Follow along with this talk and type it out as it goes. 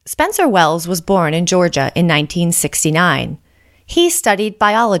Spencer Wells was born in Georgia in 1969. He studied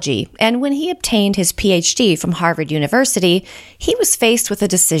biology, and when he obtained his PhD from Harvard University, he was faced with a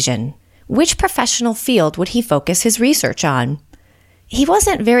decision. Which professional field would he focus his research on? He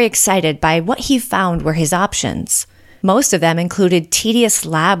wasn't very excited by what he found were his options. Most of them included tedious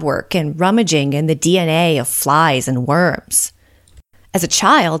lab work and rummaging in the DNA of flies and worms. As a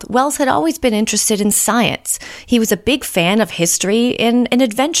child, Wells had always been interested in science. He was a big fan of history and an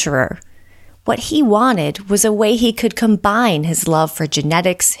adventurer. What he wanted was a way he could combine his love for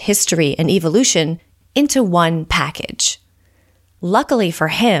genetics, history, and evolution into one package. Luckily for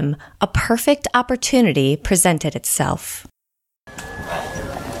him, a perfect opportunity presented itself.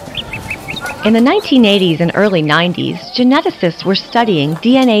 In the 1980s and early 90s, geneticists were studying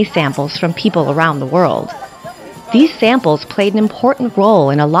DNA samples from people around the world. These samples played an important role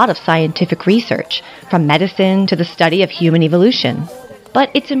in a lot of scientific research, from medicine to the study of human evolution.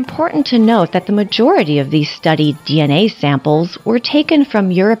 But it's important to note that the majority of these studied DNA samples were taken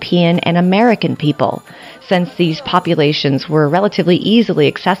from European and American people, since these populations were relatively easily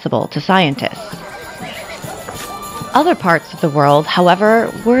accessible to scientists. Other parts of the world,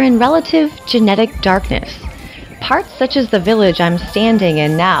 however, were in relative genetic darkness. Parts such as the village I'm standing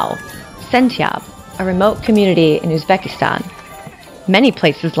in now, Sentyab, a remote community in Uzbekistan. Many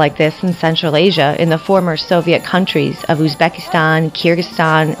places like this in Central Asia, in the former Soviet countries of Uzbekistan,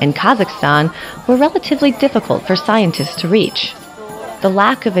 Kyrgyzstan, and Kazakhstan, were relatively difficult for scientists to reach. The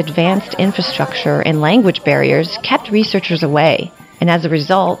lack of advanced infrastructure and language barriers kept researchers away, and as a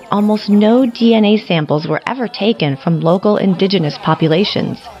result, almost no DNA samples were ever taken from local indigenous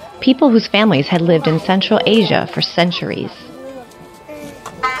populations, people whose families had lived in Central Asia for centuries.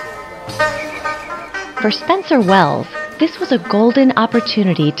 For Spencer Wells, this was a golden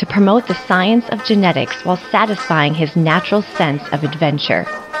opportunity to promote the science of genetics while satisfying his natural sense of adventure.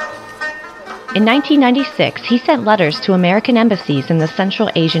 In 1996, he sent letters to American embassies in the Central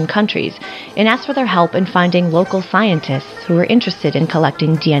Asian countries and asked for their help in finding local scientists who were interested in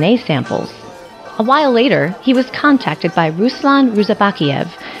collecting DNA samples. A while later, he was contacted by Ruslan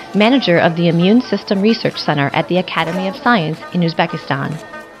Ruzabakiev, manager of the Immune System Research Center at the Academy of Science in Uzbekistan.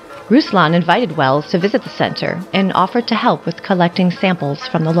 Ruslan invited Wells to visit the center and offered to help with collecting samples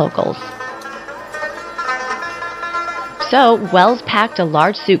from the locals. So Wells packed a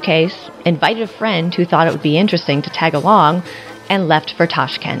large suitcase, invited a friend who thought it would be interesting to tag along, and left for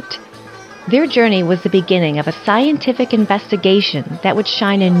Tashkent. Their journey was the beginning of a scientific investigation that would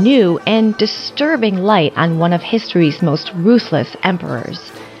shine a new and disturbing light on one of history's most ruthless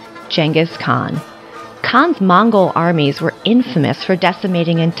emperors, Genghis Khan. Khan's Mongol armies were infamous for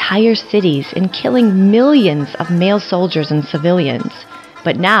decimating entire cities and killing millions of male soldiers and civilians.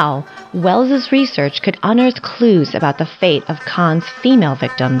 But now, Wells's research could unearth clues about the fate of Khan's female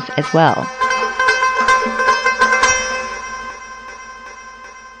victims as well.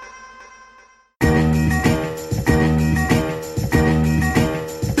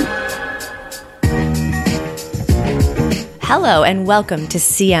 Hello and welcome to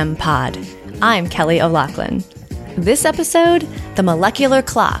CM Pod. I'm Kelly O'Loughlin. This episode, The Molecular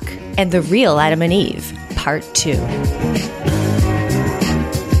Clock and the Real Adam and Eve, Part 2.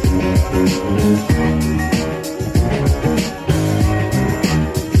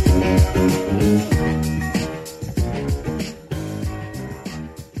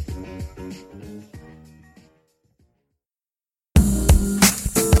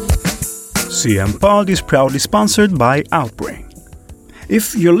 CM Pod is proudly sponsored by Outbrain.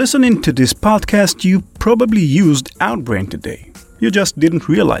 If you're listening to this podcast, you probably used Outbrain today. You just didn't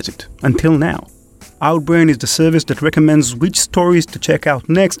realize it until now. Outbrain is the service that recommends which stories to check out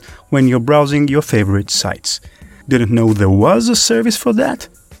next when you're browsing your favorite sites. Didn't know there was a service for that?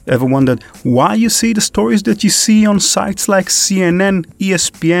 Ever wondered why you see the stories that you see on sites like CNN,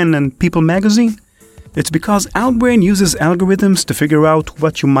 ESPN, and People magazine? It's because Outbrain uses algorithms to figure out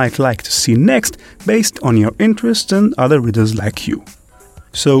what you might like to see next based on your interests and other readers like you.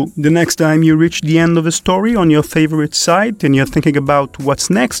 So, the next time you reach the end of a story on your favorite site and you're thinking about what's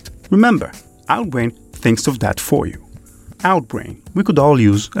next, remember, Outbrain thinks of that for you. Outbrain, we could all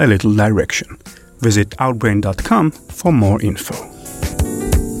use a little direction. Visit outbrain.com for more info.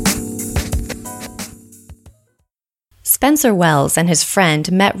 Spencer Wells and his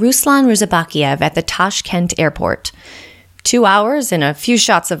friend met Ruslan Ruzabakiev at the Tashkent airport. 2 hours and a few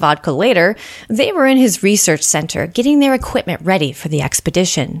shots of vodka later, they were in his research center getting their equipment ready for the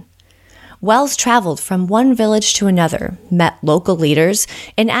expedition. Wells traveled from one village to another, met local leaders,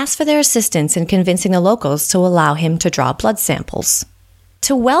 and asked for their assistance in convincing the locals to allow him to draw blood samples.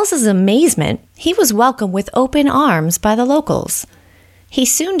 To Wells's amazement, he was welcomed with open arms by the locals. He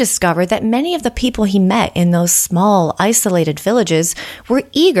soon discovered that many of the people he met in those small, isolated villages were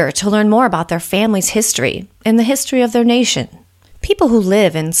eager to learn more about their family's history and the history of their nation. People who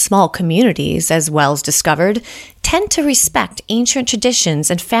live in small communities, as Wells discovered, tend to respect ancient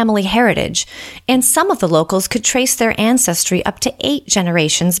traditions and family heritage, and some of the locals could trace their ancestry up to 8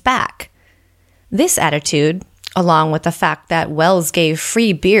 generations back. This attitude, along with the fact that Wells gave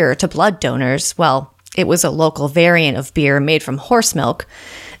free beer to blood donors, well, it was a local variant of beer made from horse milk,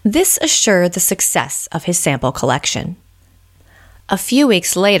 this assured the success of his sample collection. A few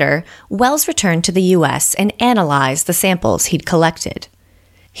weeks later, Wells returned to the U.S. and analyzed the samples he'd collected.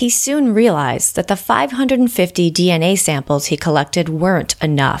 He soon realized that the 550 DNA samples he collected weren't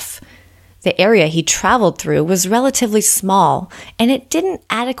enough. The area he traveled through was relatively small, and it didn't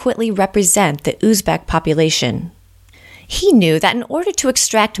adequately represent the Uzbek population. He knew that in order to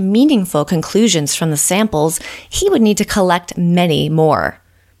extract meaningful conclusions from the samples, he would need to collect many more.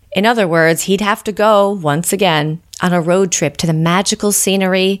 In other words, he'd have to go, once again, on a road trip to the magical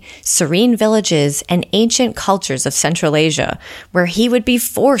scenery, serene villages, and ancient cultures of Central Asia, where he would be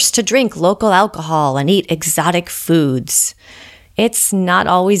forced to drink local alcohol and eat exotic foods. It's not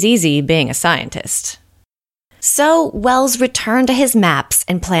always easy being a scientist. So Wells returned to his maps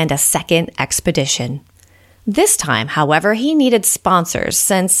and planned a second expedition. This time, however, he needed sponsors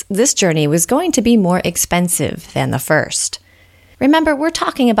since this journey was going to be more expensive than the first. Remember, we're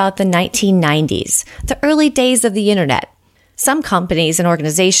talking about the 1990s, the early days of the internet. Some companies and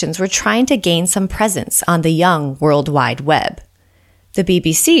organizations were trying to gain some presence on the young World Wide Web. The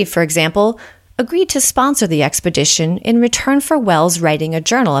BBC, for example, agreed to sponsor the expedition in return for Wells writing a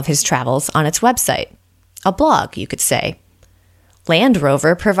journal of his travels on its website. A blog, you could say. Land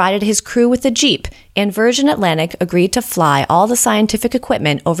Rover provided his crew with a Jeep, and Virgin Atlantic agreed to fly all the scientific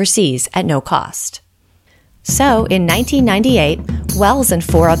equipment overseas at no cost. So, in 1998, Wells and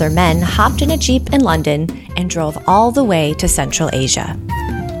 4 other men hopped in a Jeep in London and drove all the way to Central Asia.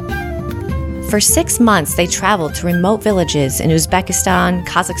 For 6 months, they traveled to remote villages in Uzbekistan,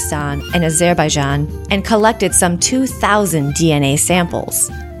 Kazakhstan, and Azerbaijan and collected some 2,000 DNA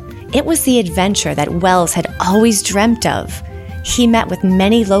samples. It was the adventure that Wells had always dreamt of. He met with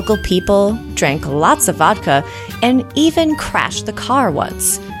many local people, drank lots of vodka, and even crashed the car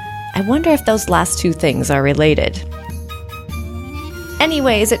once. I wonder if those last 2 things are related.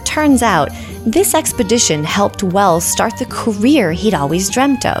 Anyways, it turns out this expedition helped Wells start the career he'd always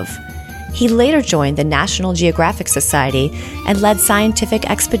dreamt of. He later joined the National Geographic Society and led scientific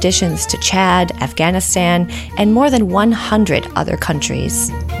expeditions to Chad, Afghanistan, and more than 100 other countries.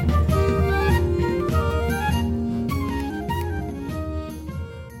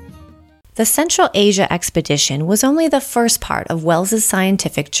 The Central Asia expedition was only the first part of Wells's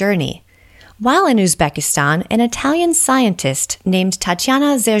scientific journey. While in Uzbekistan, an Italian scientist named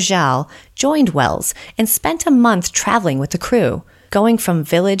Tatiana Zerjal joined Wells and spent a month traveling with the crew, going from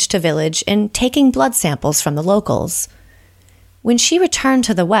village to village and taking blood samples from the locals. When she returned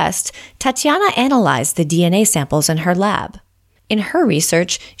to the West, Tatiana analyzed the DNA samples in her lab. In her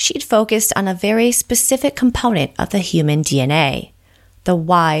research, she'd focused on a very specific component of the human DNA, the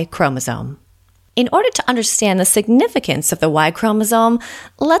Y chromosome. In order to understand the significance of the Y chromosome,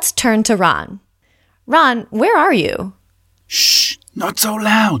 let's turn to Ron. Ron, where are you? Shh, not so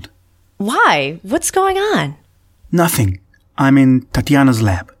loud. Why? What's going on? Nothing. I'm in Tatiana's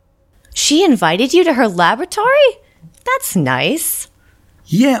lab. She invited you to her laboratory? That's nice.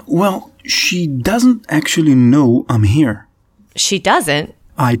 Yeah, well, she doesn't actually know I'm here. She doesn't?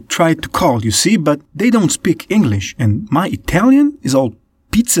 I tried to call, you see, but they don't speak English, and my Italian is all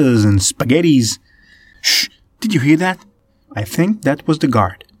pizzas and spaghettis. Shh, did you hear that? I think that was the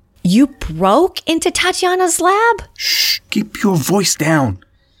guard. You broke into Tatiana's lab? Shh, keep your voice down.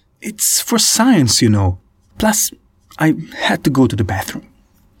 It's for science, you know. Plus, I had to go to the bathroom.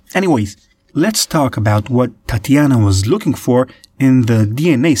 Anyways, let's talk about what Tatiana was looking for in the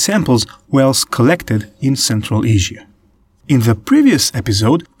DNA samples Wells collected in Central Asia. In the previous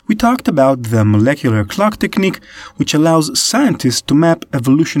episode, we talked about the molecular clock technique, which allows scientists to map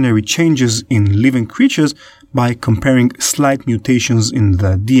evolutionary changes in living creatures by comparing slight mutations in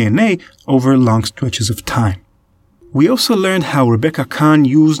the DNA over long stretches of time. We also learned how Rebecca Kahn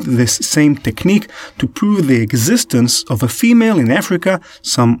used this same technique to prove the existence of a female in Africa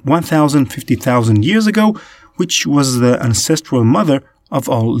some 1,050,000 years ago, which was the ancestral mother of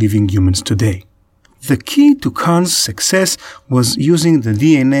all living humans today. The key to Kahn's success was using the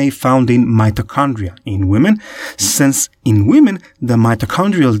DNA found in mitochondria in women, since in women the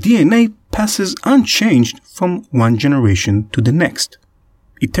mitochondrial DNA passes unchanged from one generation to the next.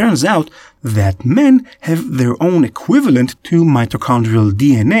 It turns out that men have their own equivalent to mitochondrial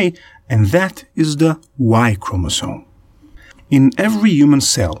DNA, and that is the Y chromosome. In every human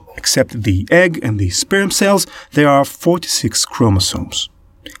cell, except the egg and the sperm cells, there are 46 chromosomes.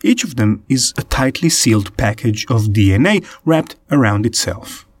 Each of them is a tightly sealed package of DNA wrapped around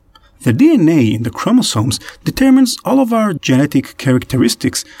itself. The DNA in the chromosomes determines all of our genetic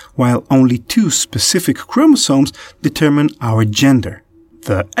characteristics, while only 2 specific chromosomes determine our gender,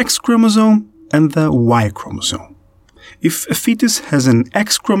 the X chromosome and the Y chromosome. If a fetus has an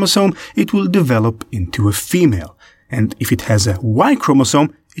X chromosome, it will develop into a female, and if it has a Y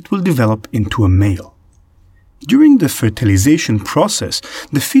chromosome, it will develop into a male. During the fertilization process,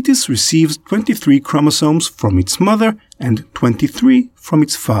 the fetus receives 23 chromosomes from its mother and 23 from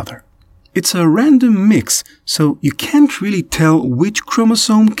its father. It's a random mix, so you can't really tell which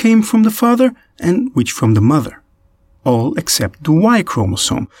chromosome came from the father and which from the mother. All except the Y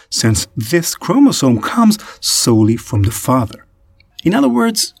chromosome, since this chromosome comes solely from the father. In other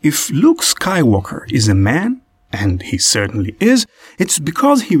words, if Luke Skywalker is a man, and he certainly is, it's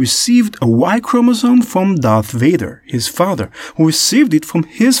because he received a Y chromosome from Darth Vader, his father, who received it from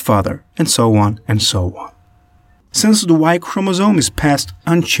his father, and so on and so on. Since the Y chromosome is passed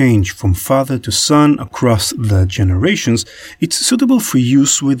unchanged from father to son across the generations, it's suitable for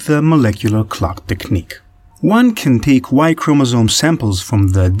use with the molecular clock technique. One can take Y chromosome samples from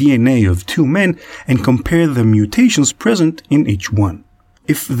the DNA of 2 men and compare the mutations present in each one.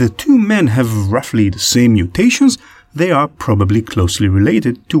 If the 2 men have roughly the same mutations, they are probably closely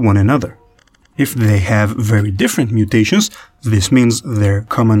related to one another. If they have very different mutations, this means their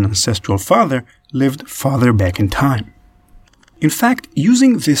common ancestral father lived farther back in time. In fact,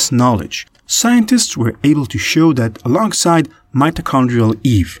 using this knowledge, scientists were able to show that alongside mitochondrial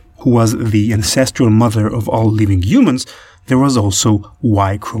Eve, who was the ancestral mother of all living humans, there was also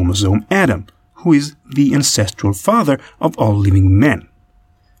Y chromosome Adam, who is the ancestral father of all living men.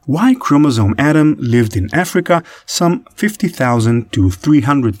 Y chromosome Adam lived in Africa some 50,000 to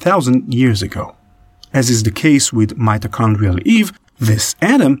 300,000 years ago. As is the case with mitochondrial Eve, this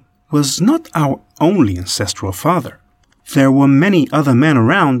Adam was not our only ancestral father. There were many other men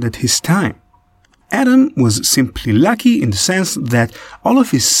around at his time. Adam was simply lucky in the sense that all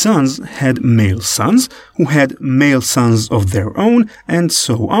of his sons had male sons, who had male sons of their own, and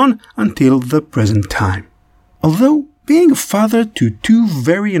so on until the present time. Although being a father to 2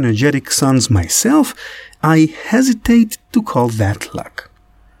 very energetic sons myself, I hesitate to call that luck.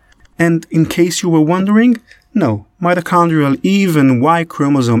 And in case you were wondering, no, mitochondrial Eve and Y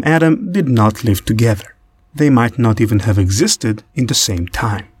chromosome Adam did not live together. They might not even have existed in the same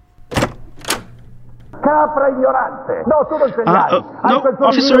time. No,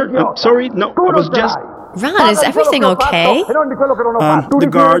 officer, sorry, no, I was just... Ron, is everything okay? The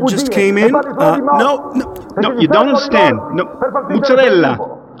guard just came in. No, you don't understand. No, mozzarella,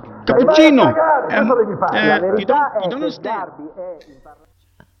 cappuccino. You don't understand.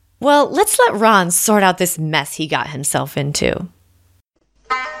 Well, let's let Ron sort out this mess he got himself into.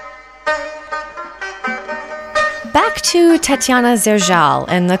 Back to Tatiana Zerjal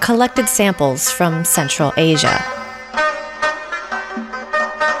and the collected samples from Central Asia.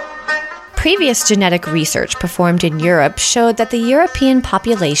 Previous genetic research performed in Europe showed that the European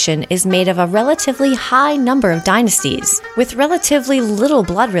population is made of a relatively high number of dynasties, with relatively little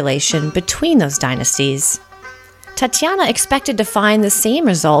blood relation between those dynasties. Tatiana expected to find the same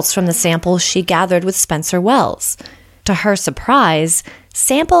results from the samples she gathered with Spencer Wells. To her surprise,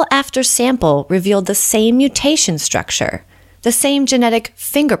 sample after sample revealed the same mutation structure, the same genetic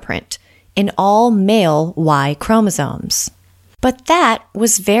fingerprint, in all male Y chromosomes. But that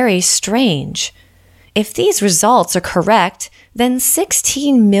was very strange. If these results are correct, then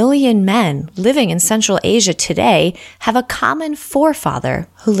 16 million men living in Central Asia today have a common forefather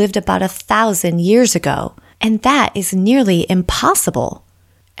who lived about 1,000 years ago, and that is nearly impossible.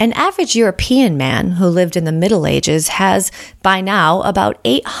 An average European man who lived in the Middle Ages has, by now, about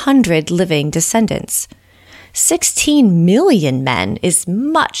 800 living descendants. 16 million men is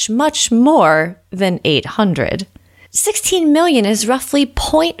much, much more than 800. 16 million is roughly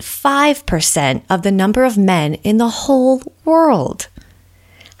 0.5% of the number of men in the whole world.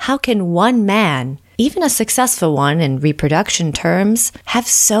 How can one man, even a successful one in reproduction terms, have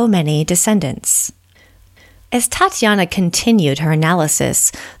so many descendants? As Tatiana continued her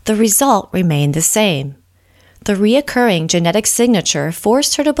analysis, the result remained the same. The reoccurring genetic signature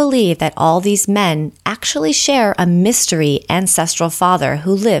forced her to believe that all these men actually share a mystery ancestral father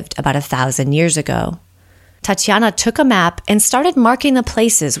who lived about 1,000 years ago. Tatiana took a map and started marking the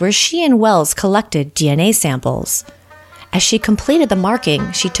places where she and Wells collected DNA samples. As she completed the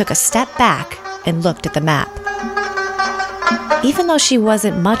marking, she took a step back and looked at the map. Even though she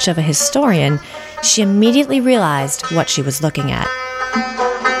wasn't much of a historian, she immediately realized what she was looking at.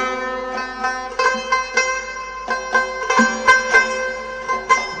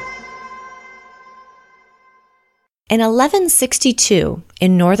 In 1162,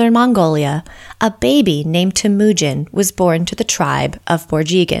 in northern Mongolia, a baby named Temujin was born to the tribe of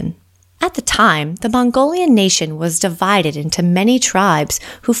Borjigin. At the time, the Mongolian nation was divided into many tribes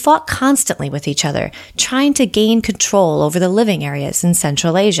who fought constantly with each other, trying to gain control over the living areas in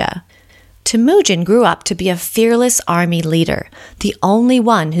Central Asia. Temujin grew up to be a fearless army leader, the only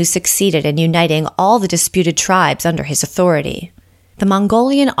one who succeeded in uniting all the disputed tribes under his authority. The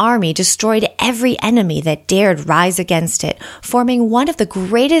Mongolian army destroyed every enemy that dared rise against it, forming one of the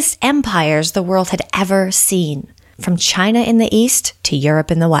greatest empires the world had ever seen, from China in the east to Europe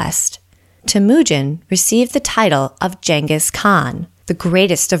in the west. Temujin received the title of Genghis Khan, the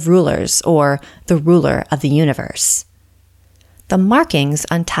greatest of rulers, or the ruler of the universe. The markings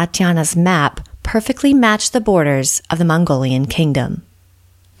on Tatiana's map perfectly match the borders of the Mongolian kingdom.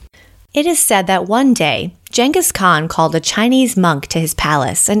 It is said that one day, Genghis Khan called a Chinese monk to his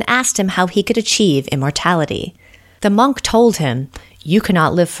palace and asked him how he could achieve immortality. The monk told him, "You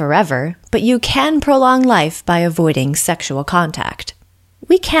cannot live forever, but you can prolong life by avoiding sexual contact."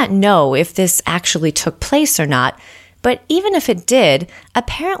 We can't know if this actually took place or not, but even if it did,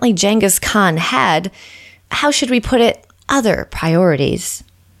 apparently Genghis Khan had, how should we put it, other priorities.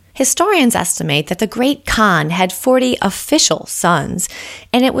 Historians estimate that the Great Khan had 40 official sons,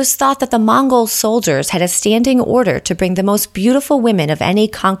 and it was thought that the Mongol soldiers had a standing order to bring the most beautiful women of any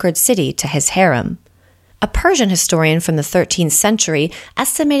conquered city to his harem. A Persian historian from the 13th century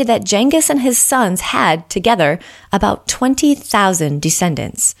estimated that Genghis and his sons had, together, about 20,000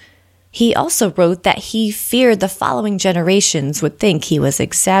 descendants. He also wrote that he feared the following generations would think he was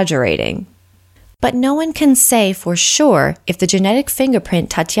exaggerating. But no one can say for sure if the genetic fingerprint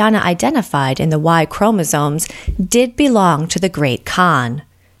Tatiana identified in the Y chromosomes did belong to the Great Khan.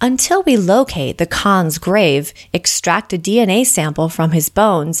 Until we locate the Khan's grave, extract a DNA sample from his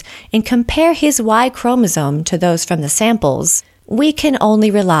bones, and compare his Y chromosome to those from the samples, we can only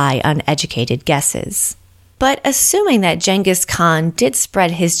rely on educated guesses. But assuming that Genghis Khan did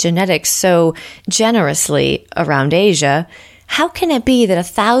spread his genetics so generously around Asia, how can it be that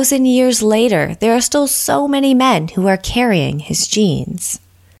 1,000 years later, there are still so many men who are carrying his genes?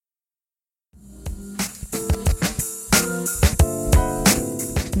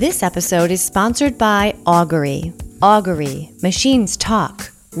 This episode is sponsored by Augury. Augury, machines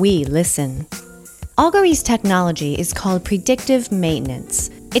talk, we listen. Augury's technology is called predictive maintenance.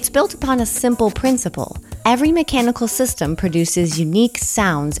 It's built upon a simple principle. Every mechanical system produces unique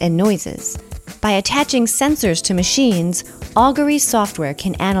sounds and noises. By attaching sensors to machines, Augury's software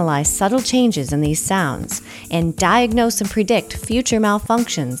can analyze subtle changes in these sounds and diagnose and predict future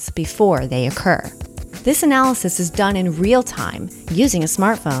malfunctions before they occur. This analysis is done in real time using a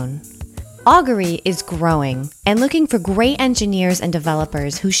smartphone. Augury is growing and looking for great engineers and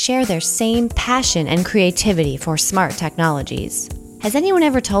developers who share their same passion and creativity for smart technologies. Has anyone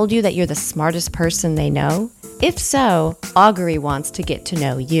ever told you that you're the smartest person they know? If so, Augury wants to get to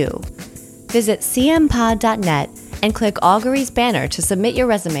know you. Visit cmpod.net and click Augury's banner to submit your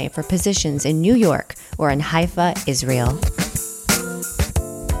resume for positions in New York or in Haifa, Israel.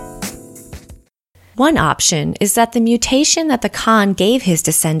 One option is that the mutation that the Khan gave his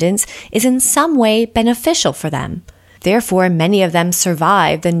descendants is in some way beneficial for them. Therefore, many of them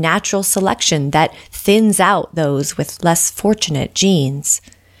survive the natural selection that thins out those with less fortunate genes.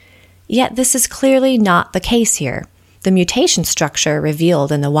 Yet this is clearly not the case here. The mutation structure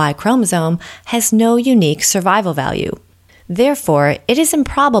revealed in the Y chromosome has no unique survival value. Therefore, it is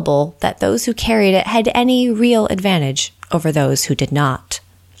improbable that those who carried it had any real advantage over those who did not.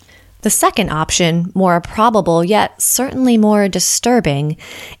 The second option, more probable yet certainly more disturbing,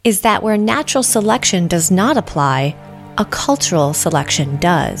 is that where natural selection does not apply, a cultural selection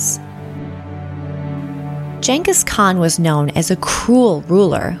does. Genghis Khan was known as a cruel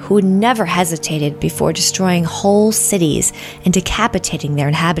ruler who never hesitated before destroying whole cities and decapitating their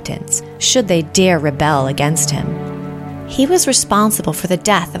inhabitants, should they dare rebel against him. He was responsible for the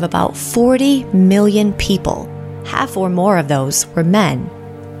death of about 40 million people. Half or more of those were men.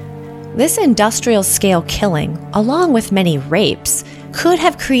 This industrial-scale killing, along with many rapes, could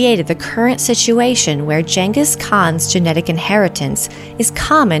have created the current situation where Genghis Khan's genetic inheritance is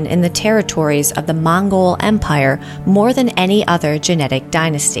common in the territories of the Mongol Empire more than any other genetic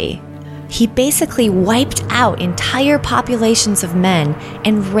dynasty. He basically wiped out entire populations of men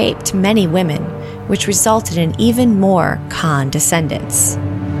and raped many women, which resulted in even more Khan descendants.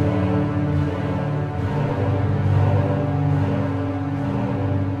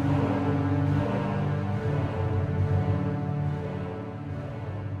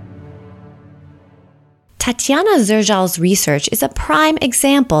 Tatiana Zerjal's research is a prime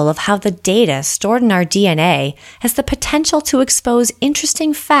example of how the data stored in our DNA has the potential to expose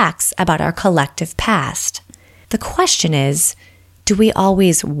interesting facts about our collective past. The question is, do we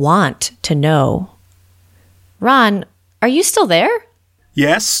always want to know? Ron, are you still there?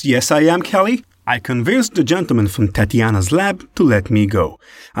 Yes, I am, Kelly. I convinced the gentleman from Tatiana's lab to let me go.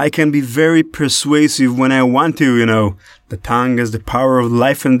 I can be very persuasive when I want to, you know. The tongue has the power of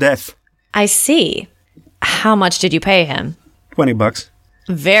life and death. I see. How much did you pay him? $20.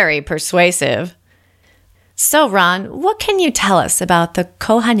 Very persuasive. So, Ron, what can you tell us about the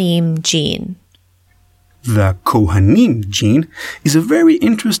Kohanim gene? The Kohanim gene is a very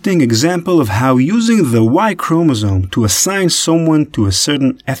interesting example of how using the Y chromosome to assign someone to a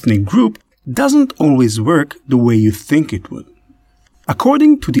certain ethnic group doesn't always work the way you think it would.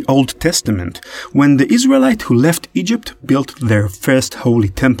 According to the Old Testament, when the Israelites who left Egypt built their first holy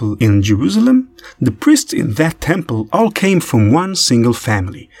temple in Jerusalem, the priests in that temple all came from one single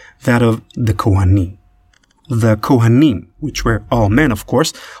family, that of the Kohanim. The Kohanim, which were all men of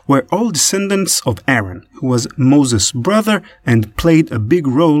course, were all descendants of Aaron, who was Moses' brother and played a big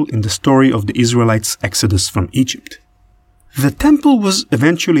role in the story of the Israelites' exodus from Egypt. The temple was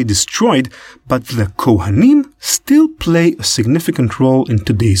eventually destroyed, but the Kohanim still play a significant role in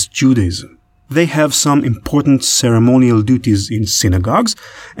today's Judaism. They have some important ceremonial duties in synagogues,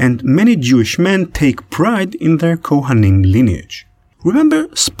 and many Jewish men take pride in their Kohanim lineage. Remember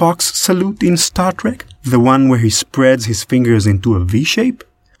Spock's salute in Star Trek? The one where he spreads his fingers into a V shape?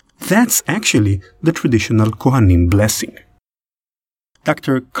 That's actually the traditional Kohanim blessing.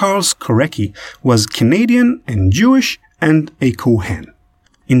 Dr. Carl Skorecki was Canadian and Jewish and a Kohen.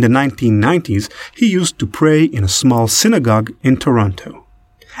 In the 1990s, he used to pray in a small synagogue in Toronto.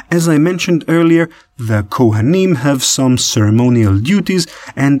 As I mentioned earlier, the Kohanim have some ceremonial duties,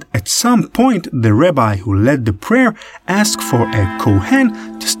 and at some point the rabbi who led the prayer asked for a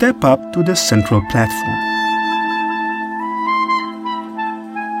Kohen to step up to the central platform.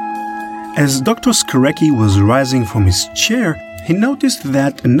 As Dr. Skorecki was rising from his chair, he noticed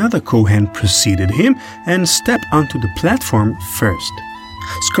that another Kohen preceded him and stepped onto the platform first.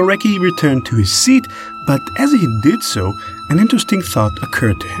 Skorecki returned to his seat, but as he did so, an interesting thought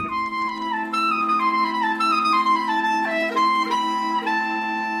occurred to him.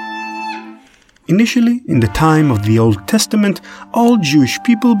 Initially, in the time of the Old Testament, all Jewish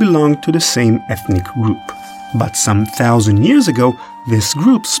people belonged to the same ethnic group. But some 1,000 years ago, this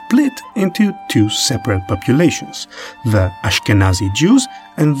group split into two separate populations, the Ashkenazi Jews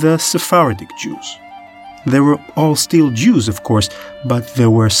and the Sephardic Jews. They were all still Jews, of course, but there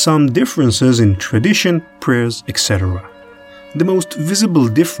were some differences in tradition, prayers, etc. The most visible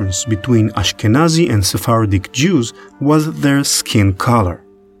difference between Ashkenazi and Sephardic Jews was their skin color.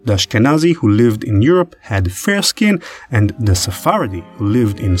 The Ashkenazi who lived in Europe had fair skin, and the Sephardi who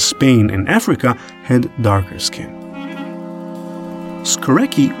lived in Spain and Africa had darker skin.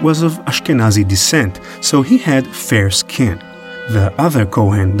 Skorecki was of Ashkenazi descent, so he had fair skin. The other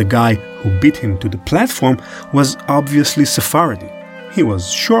Kohen, the guy who beat him to the platform, was obviously Sephardi. He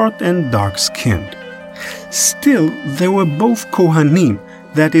was short and dark-skinned. Still, they were both Kohanim,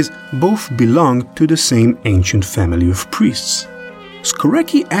 that is, both belonged to the same ancient family of priests.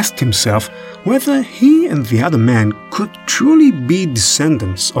 Skorecki asked himself whether he and the other man could truly be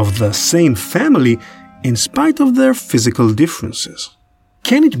descendants of the same family in spite of their physical differences.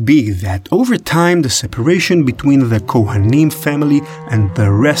 Can it be that over time the separation between the Kohanim family and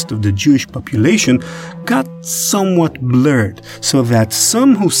the rest of the Jewish population got somewhat blurred, so that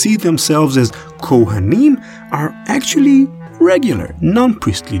some who see themselves as Kohanim are actually regular,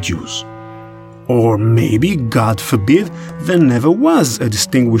 non-priestly Jews? Or maybe, God forbid, there never was a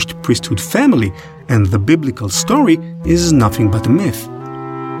distinguished priesthood family, and the biblical story is nothing but a myth.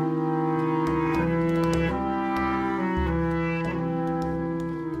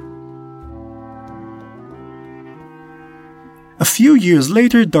 A few years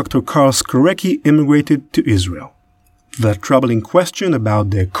later, Dr. Carl Skorecki immigrated to Israel. The troubling question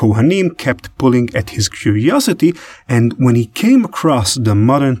about the Kohanim kept pulling at his curiosity, and when he came across the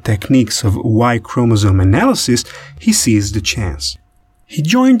modern techniques of Y chromosome analysis, he seized the chance. He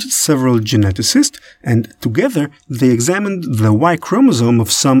joined several geneticists, and together they examined the Y chromosome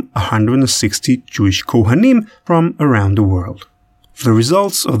of some 160 Jewish Kohanim from around the world. The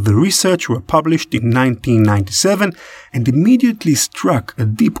results of the research were published in 1997 and immediately struck a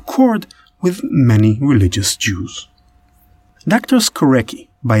deep chord with many religious Jews. Dr. Skorecki,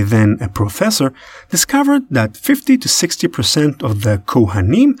 by then a professor, discovered that 50 to 60% of the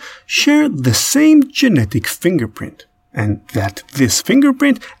Kohanim shared the same genetic fingerprint, and that this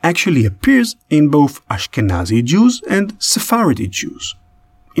fingerprint actually appears in both Ashkenazi Jews and Sephardi Jews.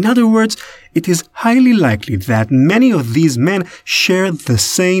 In other words, it is highly likely that many of these men shared the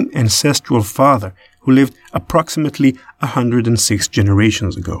same ancestral father who lived approximately 106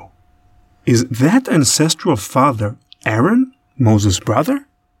 generations ago. Is that ancestral father Aaron, Moses' brother?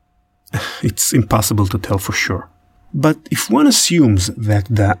 It's impossible to tell for sure. But if one assumes that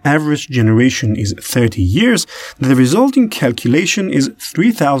the average generation is 30 years, the resulting calculation is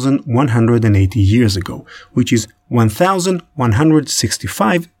 3,180 years ago, which is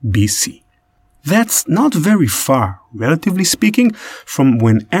 1,165 BC. That's not very far, relatively speaking, from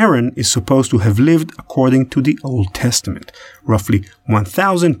when Aaron is supposed to have lived according to the Old Testament, roughly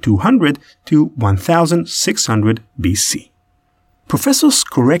 1,200 to 1,600 BC. Professor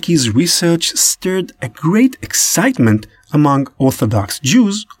Skorecki's research stirred a great excitement among Orthodox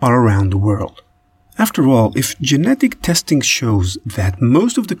Jews all around the world. After all, if genetic testing shows that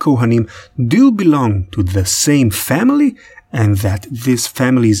most of the Kohanim do belong to the same family, and that this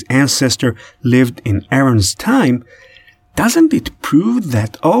family's ancestor lived in Aaron's time, doesn't it prove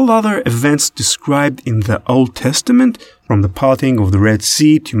that all other events described in the Old Testament, from the parting of the Red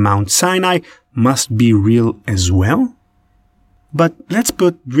Sea to Mount Sinai, must be real as well? But let's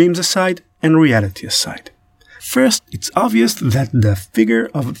put dreams aside and reality aside. First, it's obvious that the figure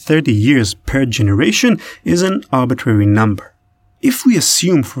of 30 years per generation is an arbitrary number. If we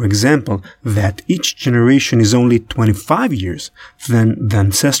assume, for example, that each generation is only 25 years, then the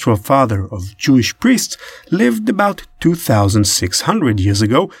ancestral father of Jewish priests lived about 2,600 years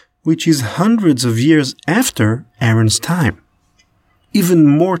ago, which is hundreds of years after Aaron's time. Even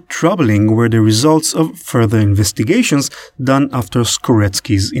more troubling were the results of further investigations done after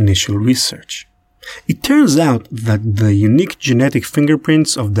Skorecki's initial research. It turns out that the unique genetic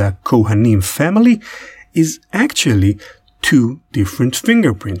fingerprints of the Kohanim family is actually two different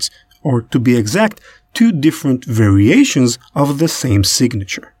fingerprints, or to be exact, two different variations of the same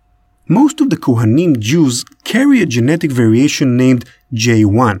signature. Most of the Kohanim Jews carry a genetic variation named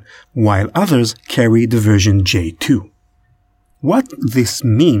J1, while others carry the version J2. What this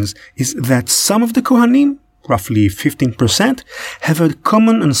means is that some of the Kohanim, roughly 15%, have a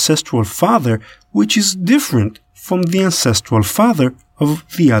common ancestral father which is different from the ancestral father of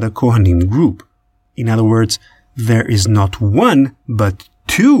the other Kohanim group. In other words, there is not one, but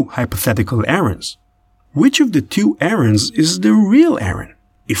two hypothetical Aarons. Which of the two Aarons is the real Aaron,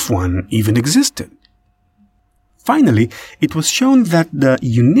 if one even existed? Finally, it was shown that the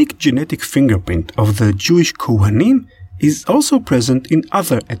unique genetic fingerprint of the Jewish Kohanim is also present in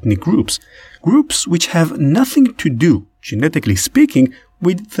other ethnic groups which have nothing to do, genetically speaking,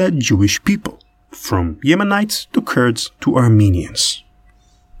 with the Jewish people, from Yemenites to Kurds to Armenians.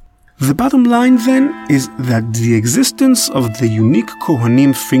 The bottom line, then, is that the existence of the unique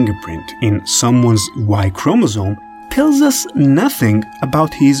Kohanim fingerprint in someone's Y chromosome tells us nothing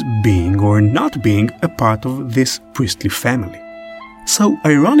about his being or not being a part of this priestly family. So,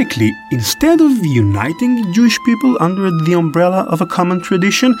 ironically, instead of uniting Jewish people under the umbrella of a common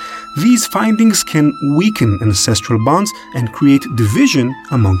tradition, these findings can weaken ancestral bonds and create division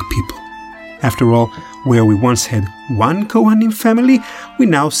among people. After all, where we once had one Kohanim family, we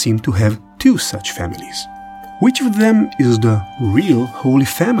now seem to have two such families. Which of them is the real Holy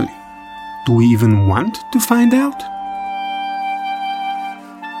Family? Do we even want to find out?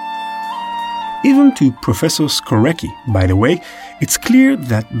 Even to Professor Skorecki, by the way, it's clear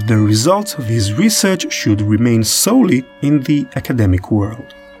that the results of his research should remain solely in the academic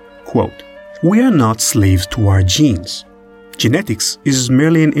world. Quote, "We are not slaves to our genes. Genetics is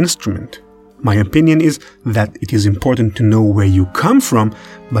merely an instrument. My opinion is that it is important to know where you come from,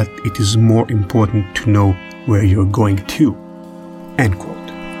 but it is more important to know where you're going to." End quote.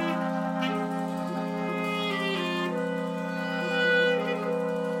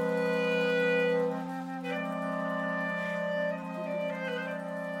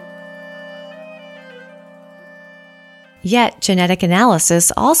 Yet, genetic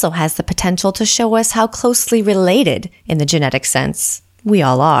analysis also has the potential to show us how closely related, in the genetic sense, we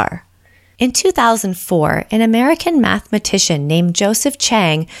all are. In 2004, an American mathematician named Joseph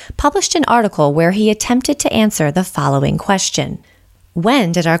Chang published an article where he attempted to answer the following question: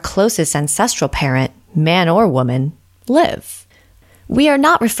 when did our closest ancestral parent, man or woman, live? We are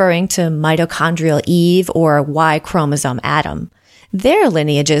not referring to mitochondrial Eve or Y chromosome Adam. Their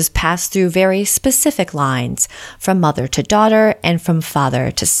lineages pass through very specific lines, from mother to daughter and from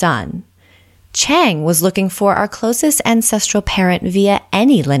father to son. Chang was looking for our closest ancestral parent via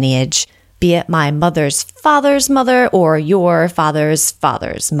any lineage, be it my mother's father's mother or your father's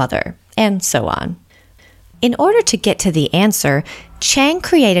father's mother, and so on. In order to get to the answer, Chang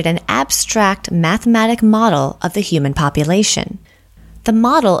created an abstract mathematic model of the human population. The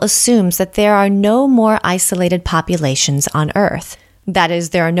model assumes that there are no more isolated populations on Earth. That is,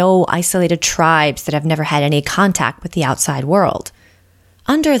 there are no isolated tribes that have never had any contact with the outside world.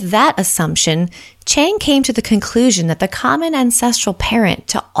 Under that assumption, Chang came to the conclusion that the common ancestral parent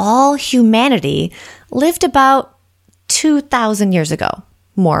to all humanity lived about 2,000 years ago,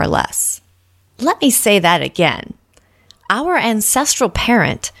 more or less. Let me say that again. Our ancestral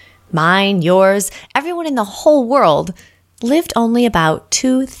parent, mine, yours, everyone in the whole world, lived only about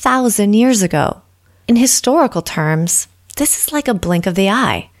 2,000 years ago. In historical terms, this is like a blink of the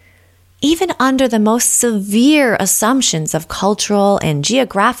eye. Even under the most severe assumptions of cultural and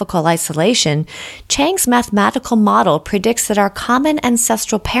geographical isolation, Chang's mathematical model predicts that our common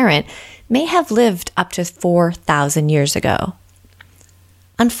ancestral parent may have lived up to 4,000 years ago.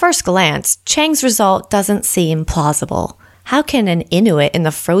 On first glance, Chang's result doesn't seem plausible. How can an Inuit in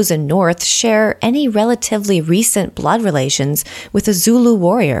the frozen north share any relatively recent blood relations with a Zulu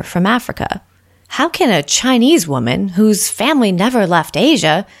warrior from Africa? How can a Chinese woman whose family never left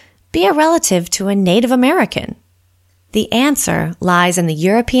Asia be a relative to a Native American? The answer lies in the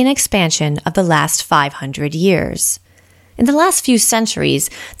European expansion of the last 500 years. In the last few centuries,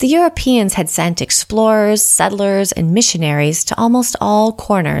 the Europeans had sent explorers, settlers, and missionaries to almost all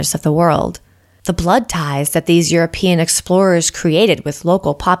corners of the world. The blood ties that these European explorers created with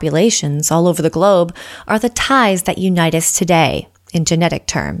local populations all over the globe are the ties that unite us today, in genetic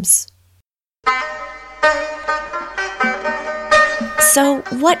terms. So,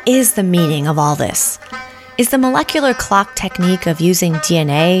 what is the meaning of all this? Is the molecular clock technique of using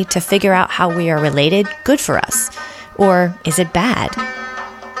DNA to figure out how we are related good for us? Or is it bad?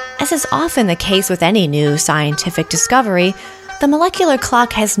 As is often the case with any new scientific discovery, the molecular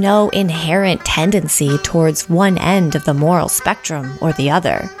clock has no inherent tendency towards one end of the moral spectrum or the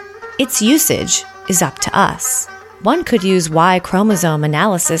other. Its usage is up to us. One could use Y chromosome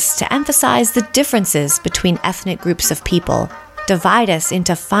analysis to emphasize the differences between ethnic groups of people, divide us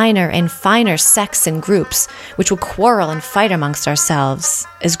into finer and finer sects and groups, which will quarrel and fight amongst ourselves,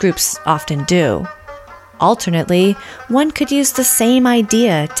 as groups often do. Alternately, one could use the same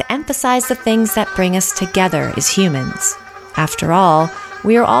idea to emphasize the things that bring us together as humans. After all,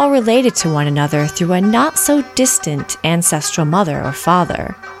 we are all related to one another through a not-so-distant ancestral mother or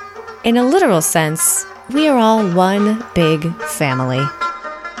father. In a literal sense, we are all one big family.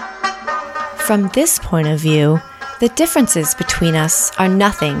 From this point of view, the differences between us are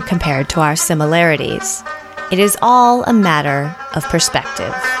nothing compared to our similarities. It is all a matter of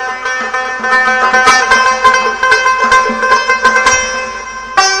perspective.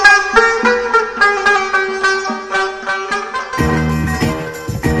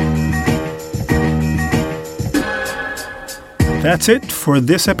 That's it for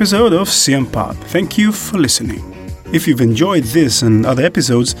this episode of CMPod. Thank you for listening. If you've enjoyed this and other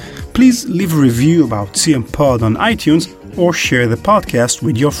episodes, please leave a review about CMPod on iTunes or share the podcast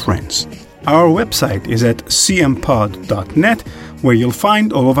with your friends. Our website is at cmpod.net, where you'll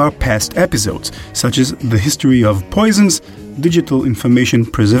find all of our past episodes, such as the history of poisons, digital information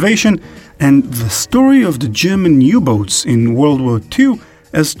preservation, and the story of the German U-boats in World War II,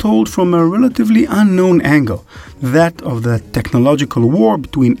 as told from a relatively unknown angle, that of the technological war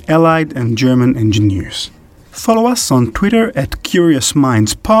between Allied and German engineers. Follow us on Twitter at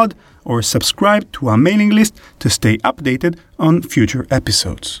CuriousMindsPod or subscribe to our mailing list to stay updated on future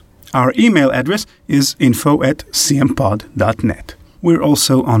episodes. Our email address is info@cmpod.net. We're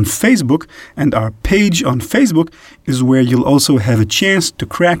also on Facebook, and our page on Facebook is where you'll also have a chance to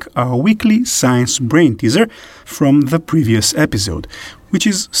crack our weekly science brain teaser from the previous episode, which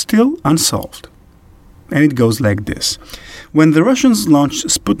is still unsolved. And it goes like this. When the Russians launched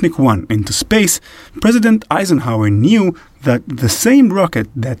Sputnik 1 into space, President Eisenhower knew that the same rocket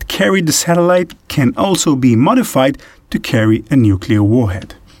that carried the satellite can also be modified to carry a nuclear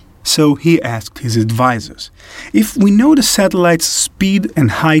warhead. So he asked his advisors, if we know the satellite's speed and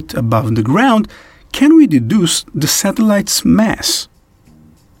height above the ground, can we deduce the satellite's mass?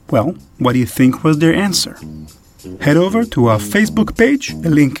 Well, what do you think was their answer? Head over to our Facebook page, a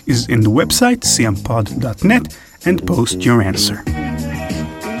link is in the website cmpod.net, and post your answer.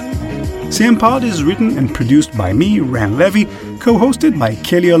 CMPod is written and produced by me, Ran Levy, co-hosted by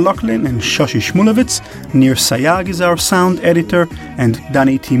Kelly O'Loughlin and Shoshi Shmulevitz. Nir Sayag is our sound editor, and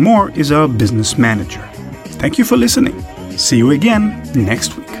Danny T. Moore is our business manager. Thank you for listening. See you again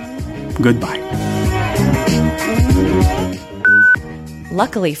next week. Goodbye.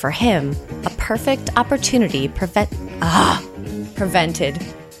 Luckily for him, a perfect opportunity prevented.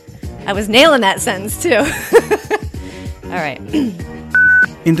 I was nailing that sentence too. All right.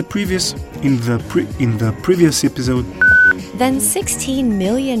 In the previous episode. Then 16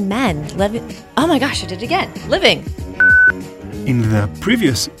 million men living. Oh my gosh, I did it again. Living. In the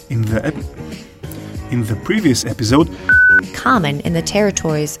previous episode. Common in the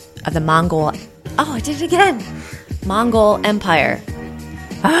territories of the Mongol. Oh, I did it again. Mongol Empire.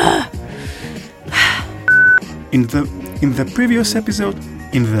 In the previous episode.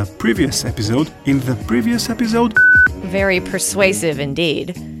 Very persuasive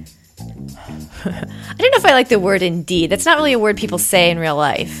indeed. I don't know if I like the word indeed. That's not really a word people say in real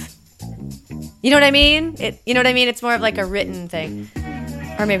life. You know what I mean? It's more of like a written thing.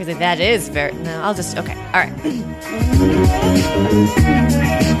 Or maybe that is very... No, I'll just... Okay, all right.